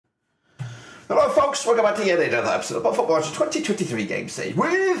Hello folks, welcome back to yet another episode of Football 2023 Game Stage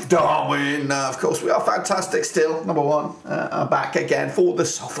with Darwin. Of course, we are fantastic still, number one. I'm back again for the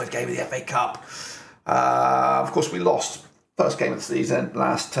Salford game of the FA Cup. Of course, we lost first game of the season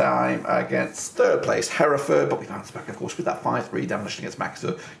last time against third place Hereford, but we bounced back, of course, with that 5-3 demolition against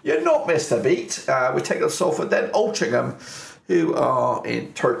Maxwell. You're not missed a beat. We take on Salford, then Altrincham, who are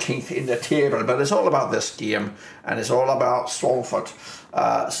in 13th in the table, but it's all about this game and it's all about Salford.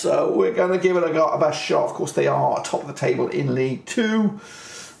 So we're going to give it a best shot. Of course, they are top of the table in League Two.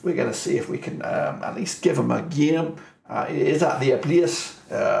 We're going to see if we can at least give them a game. It is at the place.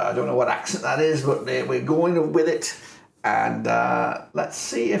 I don't know what accent that is, but we're going with it. And let's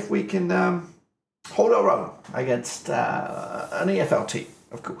see if we can hold our own against an EFL team.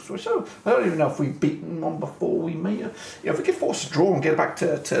 Of course, so I don't even know if we've beaten one before. We may, if we could force a draw and get back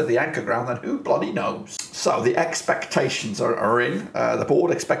to the anchor ground, then who bloody knows? So the expectations are in. The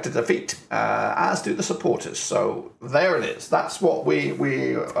board expect a defeat, as do the supporters. So there it is. That's what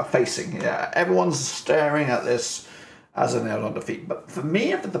we are facing. Yeah, everyone's staring at this as a nail on defeat. But for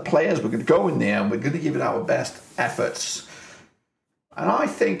me and for the players, we're going to go in there and we're going to give it our best efforts. And I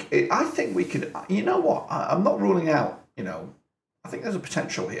think we could. You know what? I'm not ruling out. I think there's a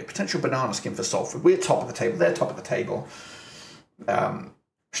potential here. Potential banana skin for Salford. We're top of the table. They're top of the table.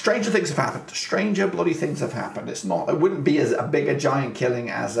 Stranger things have happened. Stranger bloody things have happened. It's not. It wouldn't be as a big a giant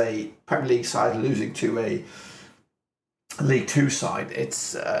killing as a Premier League side losing to a League Two side.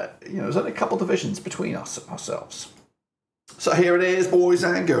 It's there's only a couple divisions between ourselves. So here it is, boys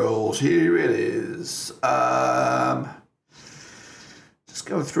and girls. Here it is. Just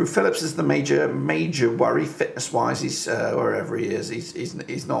going through. Phillips is the major worry fitness wise. He's wherever he is.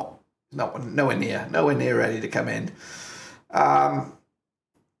 He's not nowhere near ready to come in.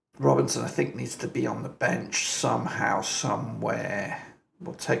 Robinson, I think, needs to be on the bench somehow, somewhere.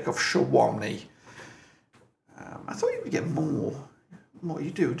 We'll take off Shawamni. I thought you would get more. What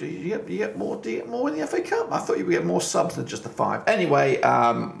you do? Do you get more? Do you get more in the FA Cup? I thought you would get more subs than just the 5. Anyway,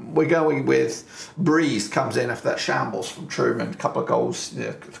 we're going with Breeze comes in after that shambles from Truman. A couple of goals,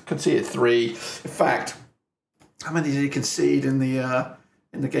 conceded 3. In fact, how many did he concede in the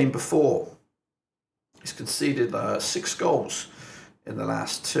game before? He's conceded 6 goals in the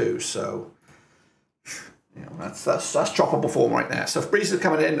last 2. So that's droppable form right there. So if Breeze is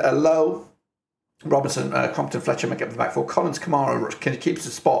coming in low. Robinson, Compton, Fletcher make up the back four. Collins, Kamara keeps the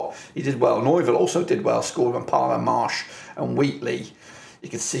spot. He did well. Noiville also did well. Scored when Palmer, Marsh and Wheatley. You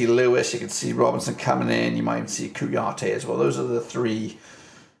can see Lewis. You can see Robinson coming in. You might even see Kuyate as well. Those are the 3.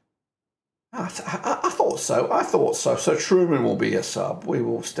 I thought so. So Truman will be a sub. We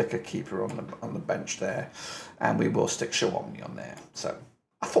will stick a keeper on the bench there, and we will stick Shawamni on there. So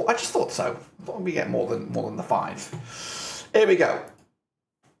I just thought so. I thought we get more than the 5. Here we go.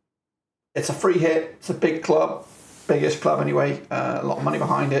 It's a free hit. It's a big club, biggest club anyway. A lot of money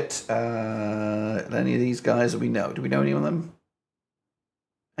behind it. Any of these guys that we know? Do we know any of them?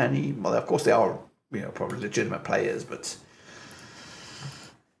 Well, of course they are. Probably legitimate players, but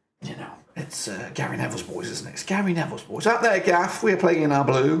it's Gary Neville's boys, isn't it? It's Gary Neville's boys out there. Gaff, we're playing in our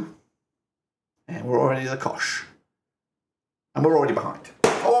blue, and we're already the Kosh, and we're already behind.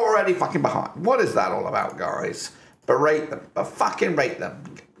 Already fucking behind. What is that all about, guys? Berate them, but fucking rate them.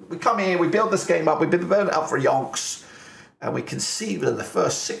 We come here, we build this game up, we build it up for yonks, and we concede within the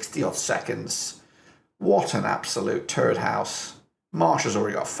first 60-odd seconds. What an absolute turd house. Marsh has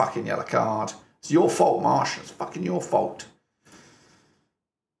already got a fucking yellow card. It's your fault, Marsh. It's fucking your fault.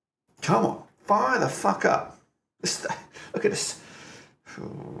 Come on, fire the fuck up. Look at this.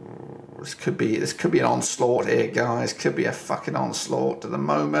 This could be an onslaught here, guys. Could be a fucking onslaught at the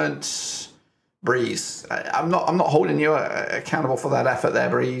moment. Breeze, I'm not holding you accountable for that effort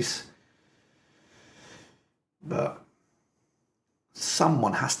there, Breeze. But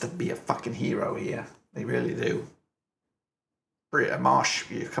someone has to be a fucking hero here. They really do. Marsh,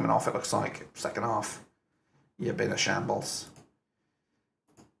 you're coming off, it looks like, second half. You've been a shambles.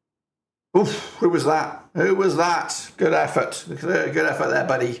 Oof, who was that? Who was that? Good effort. Good effort there,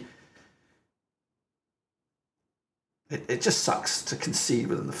 buddy. It just sucks to concede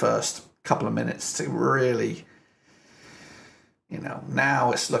within the first couple of minutes to really,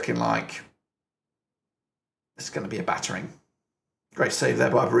 now it's looking like it's going to be a battering. Great save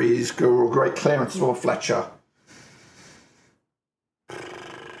there by Breeze. Great clearance as well, Fletcher.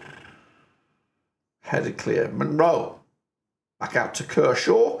 Headed clear. Monroe. Back out to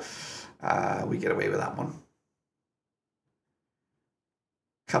Kershaw. We get away with that one.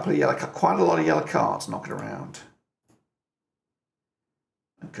 Couple of quite a lot of yellow cards knocking around.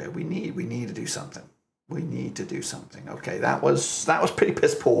 Okay, we need to do something. We need to do something. Okay, that was pretty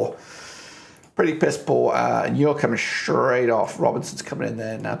piss poor. Pretty piss poor. And you're coming straight off. Robinson's coming in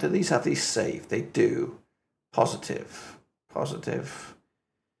there. Now, do these have these saved? They do. Positive. Positive.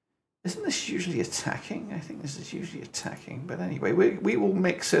 Isn't this usually attacking? I think this is usually attacking. But anyway, we will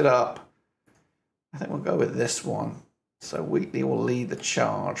mix it up. I think we'll go with this one. So Wheatley will lead the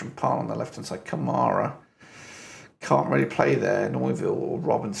charge and Parr on the left-hand side. Kamara can't really play there. Neuville or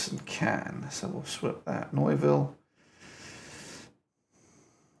Robinson can. So we'll swap that. Neuville.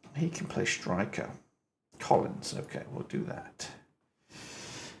 He can play striker. Collins. Okay, we'll do that.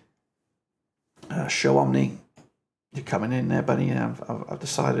 Show Omni. You're coming in there, buddy. I've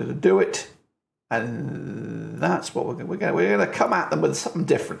decided to do it. And that's what we're going to come at them with something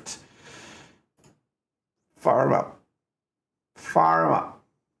different. Fire him up. Fire him up.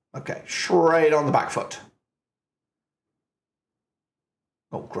 Okay, straight on the back foot.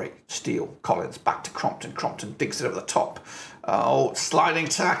 Oh, great. Steele, Collins, back to Crompton. Crompton digs it over the top. Oh, sliding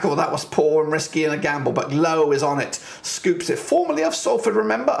tackle. That was poor and risky and a gamble, but Lowe is on it. Scoops it. Formerly of Salford,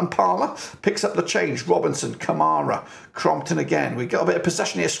 remember? And Palmer picks up the change. Robinson, Kamara, Crompton again. We got a bit of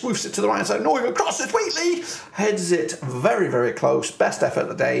possession here. Swoofs it to the right side. No, even crosses. Wheatley heads it very, very close. Best effort of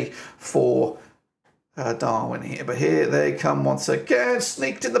the day for Darwen here. But here they come once again.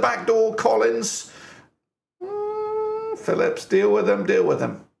 Sneaked in the back door. Collins. Phillips, deal with him, deal with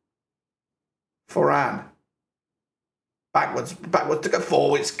him. Foran. Backwards to go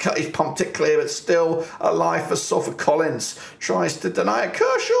forwards. He's pumped it clear, but still alive for Salford. Collins tries to deny it.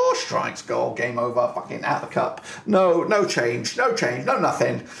 Kershaw strikes goal. Game over. Fucking out the cup. No change, no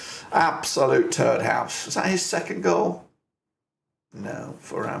nothing. Absolute turd house. Is that his second goal? No,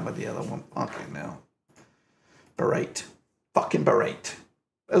 Foran with the other one. Okay, no. Berate. Fucking berate.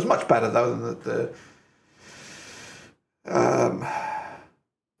 It was much better, though, than the I'm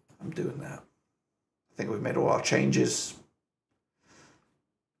doing that. I think we've made all our changes.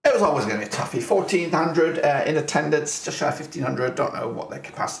 It was always going to be a toughie. 1,400 in attendance, just shy of 1,500. Don't know what their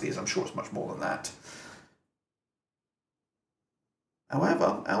capacity is. I'm sure it's much more than that.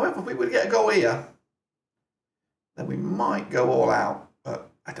 However, if we would get a goal here, then we might go all out. But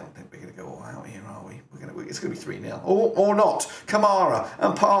I don't think we're going to go all out here, are we? It's going to be 3-0. Or not. Kamara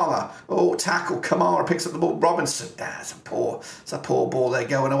and Palmer. Oh, tackle. Kamara picks up the ball. Robinson. That's a poor ball. They're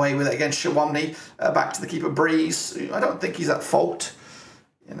going away with it against Shawamni. Back to the keeper, Breeze. I don't think he's at fault.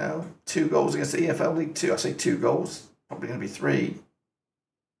 You know, 2 goals against the EFL League 2. I say 2 goals. Probably going to be 3.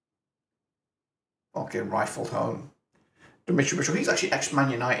 Okay, rifled home. Dimitri Mitchell. He's actually ex-Man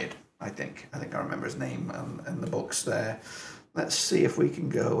United, I think. I remember his name in the books there. Let's see if we can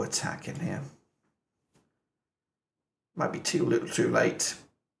go attacking here. Might be too late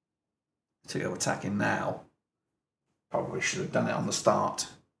to go attacking now. Probably should have done it on the start.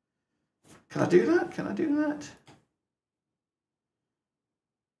 Can I do that? Can I do that?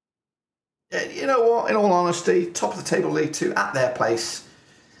 Yeah, you know what? In all honesty, top of the table League 2 at their place.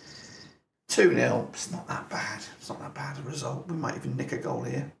 2-0. It's not that bad. It's not that bad a result. We might even nick a goal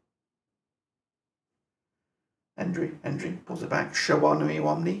here. Hendry pulls it back. Shawanu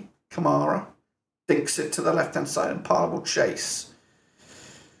Iwamni. Kamara dinks it to the left-hand side and Parr will chase.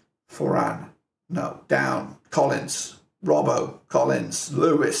 Foran. No. Down. Collins. Robbo. Collins.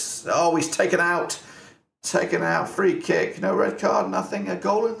 Lewis. Oh, he's taken out. Taken out. Free kick. No red card. Nothing. A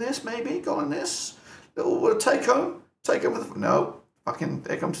goal in this, maybe. Goal in this. Little take home. Take home with... No. Fucking...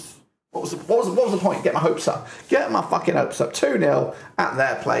 Here comes... What was the point? Get my hopes up. Get my fucking hopes up. 2-0 at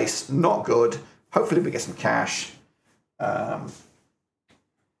their place. Not good. Hopefully we get some cash.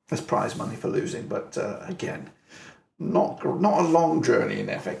 There's prize money for losing, but again, not a long journey in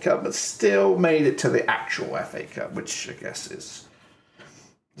the FA Cup, but still made it to the actual FA Cup, which I guess is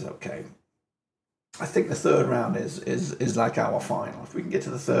okay. I think the third round is like our final. If we can get to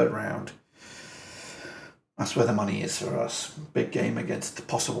the third round, that's where the money is for us. Big game against the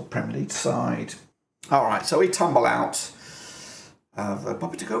possible Premier League side. All right, so we tumble out of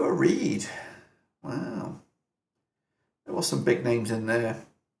Bobby to go a Reed. Wow. There was some big names in there.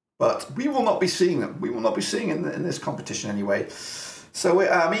 But we will not be seeing them. We will not be seeing in this competition anyway. So,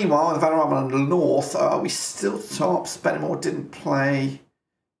 meanwhile, in Vanarama and the North, we still top. Spennymoor didn't play.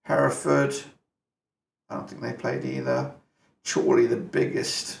 Hereford, I don't think they played either. Chorley, the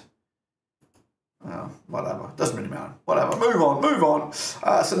biggest. Well, whatever. Doesn't really matter. Whatever. Move on.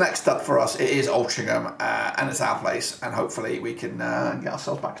 So next up for us, it is Altrincham, and it's our place. And hopefully we can get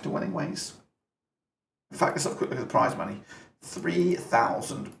ourselves back to winning ways. In fact, let's have a quick look at the prize money.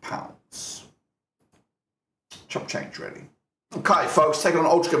 £3,000. Chop change, really. Okay, folks, taking on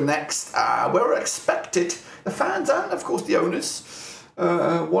Altrincham next. We're expected, the fans and, of course, the owners,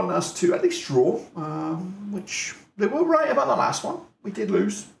 want us to at least draw, which they were right about the last one. We did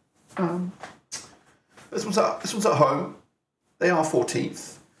lose. This one's at home. They are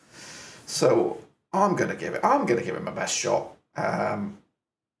 14th. So I'm gonna give him my best shot.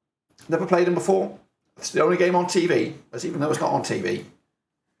 Never played him before. It's the only game on TV, as even though it's not on TV.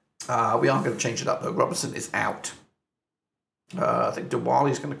 We aren't going to change it up though. Robertson is out. I think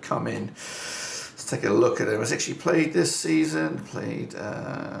Diwali's going to come in. Let's take a look at him. He's actually played this season. Played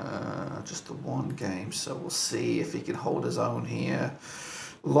just the one game, so we'll see if he can hold his own here.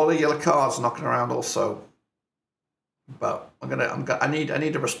 A lot of yellow cards knocking around also. But I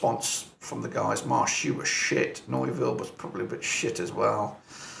need a response from the guys. Marsh, you were shit. Noiville was probably a bit shit as well.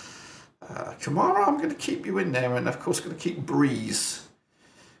 Kamara, I'm going to keep you in there, and of course going to keep Breeze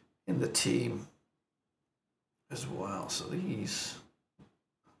in the team as well. So these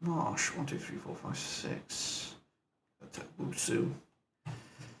Marsh 1, 2, 3, 4, 5, 6. Wusu.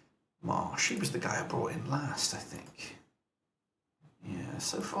 Marsh, he was the guy I brought in last, I think. Yeah,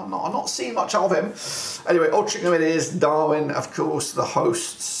 so far I'm not seeing much of him. Anyway, Altrincham it is. Darwen, of course, the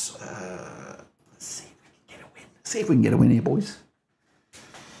hosts. Let's see if we can get a win. See if we can get a win here, boys.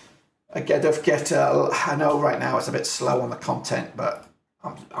 Again, don't forget. I know right now it's a bit slow on the content, but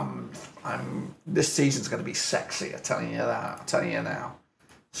this season's going to be sexy. I'm telling you that. I'm telling you now,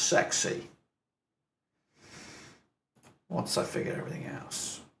 sexy. Once I figure everything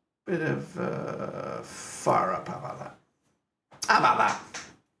else, bit of fire up. How about that? How about that?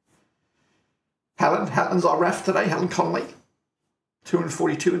 Helen's our ref today. Helen Conley,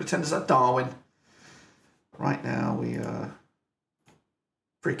 242 in attendance at Darwen. Right now we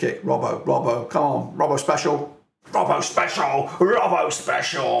free kick. Robbo, come on, Robbo special. Robbo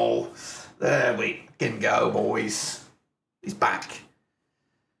special. There we can go, boys. He's back.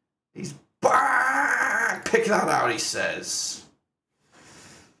 He's back. Pick that out, he says.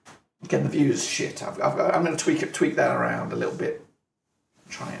 Again, the view is shit. I'm going to tweak that around a little bit.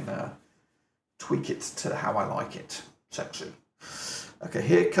 Try and tweak it to how I like it. Sexy. Okay,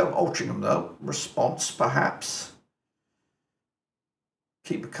 here come Altrincham though. Response, perhaps.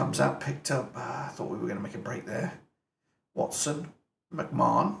 Keeper comes out, picked up. I thought we were going to make a break there. Watson,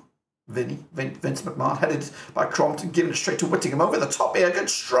 McMahon, Vince McMahon, headed by Crompton, giving it straight to Whittingham over the top here. Good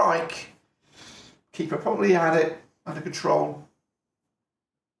strike. Keeper probably had it under control.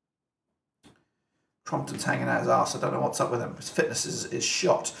 Crompton's hanging out his arse. I don't know what's up with him. His fitness is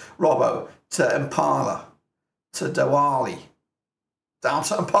shot. Robbo to Impala, to Diwali. Down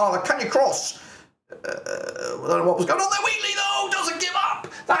to Impala. Can you cross? I don't know what was going on there. Wheatley, though, doesn't give up.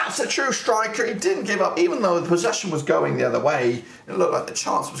 That's a true striker. He didn't give up, even though the possession was going the other way. It looked like the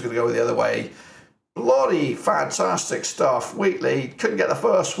chance was going to go the other way. Bloody fantastic stuff. Wheatley couldn't get the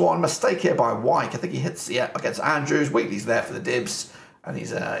first one. Mistake here by Wyke. I think he hits against Andrews. Wheatley's there for the dibs. And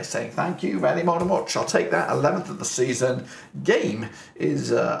he's saying, thank you very much. I'll take that. 11th of the season. Game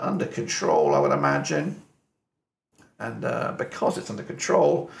is under control, I would imagine. And because it's under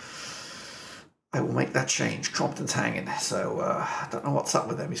control, I will make that change. Crompton's hanging. So I don't know what's up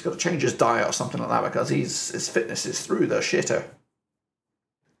with him. He's got to change his diet or something like that because his fitness is through the shitter.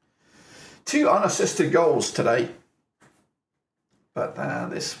 2 unassisted goals today. But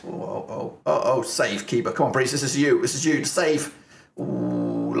this... save, keeper. Come on, Breeze. This is you. To save.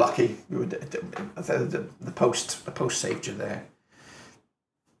 Ooh, lucky. The post saved you there.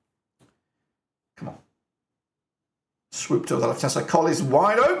 Come on. Swoop to the left hand side. Colley's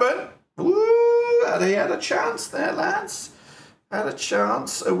wide open. Ooh, he had a chance there, lads. Had a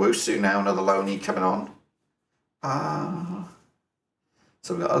chance. Owusu now, another lonely coming on.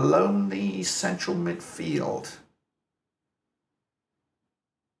 So we've got a lonely central midfield.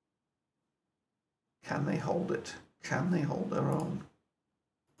 Can they hold it? Can they hold their own?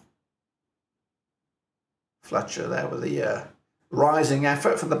 Fletcher there with the rising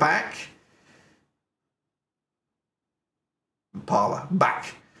effort from the back. Parler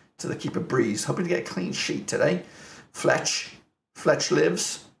back to the keeper Breeze, hoping to get a clean sheet today. Fletch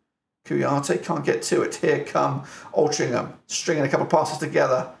lives. Kuyate can't get to it. Here come Altrincham, stringing a couple of passes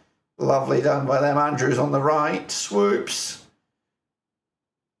together. Lovely done by them. Andrews on the right. Swoops.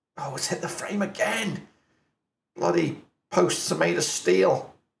 Oh, it's hit the frame again. Bloody posts are made of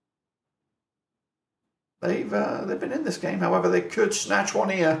steel. They've been in this game. However, they could snatch one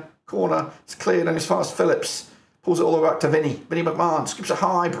here. Corner. It's cleared and as far as Phillips. Pulls it all the way back to Vinny McMahon. Skips a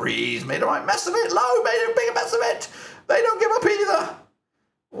high. Breeze. Made a right mess of it. Low. Made a bigger mess of it. They don't give up either.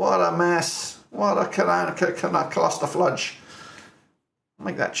 What a mess. What a cluster fludge.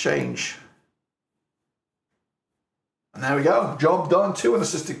 Make that change. And there we go. Job done. 2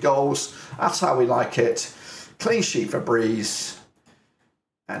 unassisted goals. That's how we like it. Clean sheet for Breeze.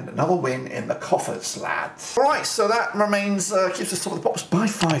 And another win in the coffers, lads. All right, so that remains, keeps us top of the pops by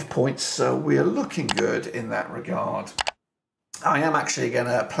 5 points. So we're looking good in that regard. I am actually going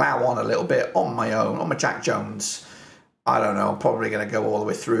to plough on a little bit on my own, on my Jack Jones. I don't know, I'm probably going to go all the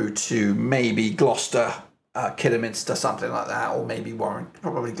way through to maybe Gloucester, Kidderminster, something like that. Or maybe Warren,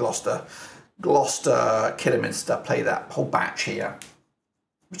 probably Gloucester, Kidderminster, play that whole batch here.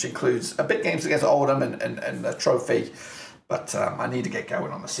 Which includes big games against Oldham and a trophy. But I need to get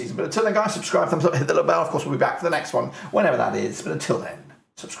going on the season. But until then, guys, subscribe, thumbs up, hit the little bell. Of course, we'll be back for the next one, whenever that is. But until then,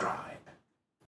 subscribe.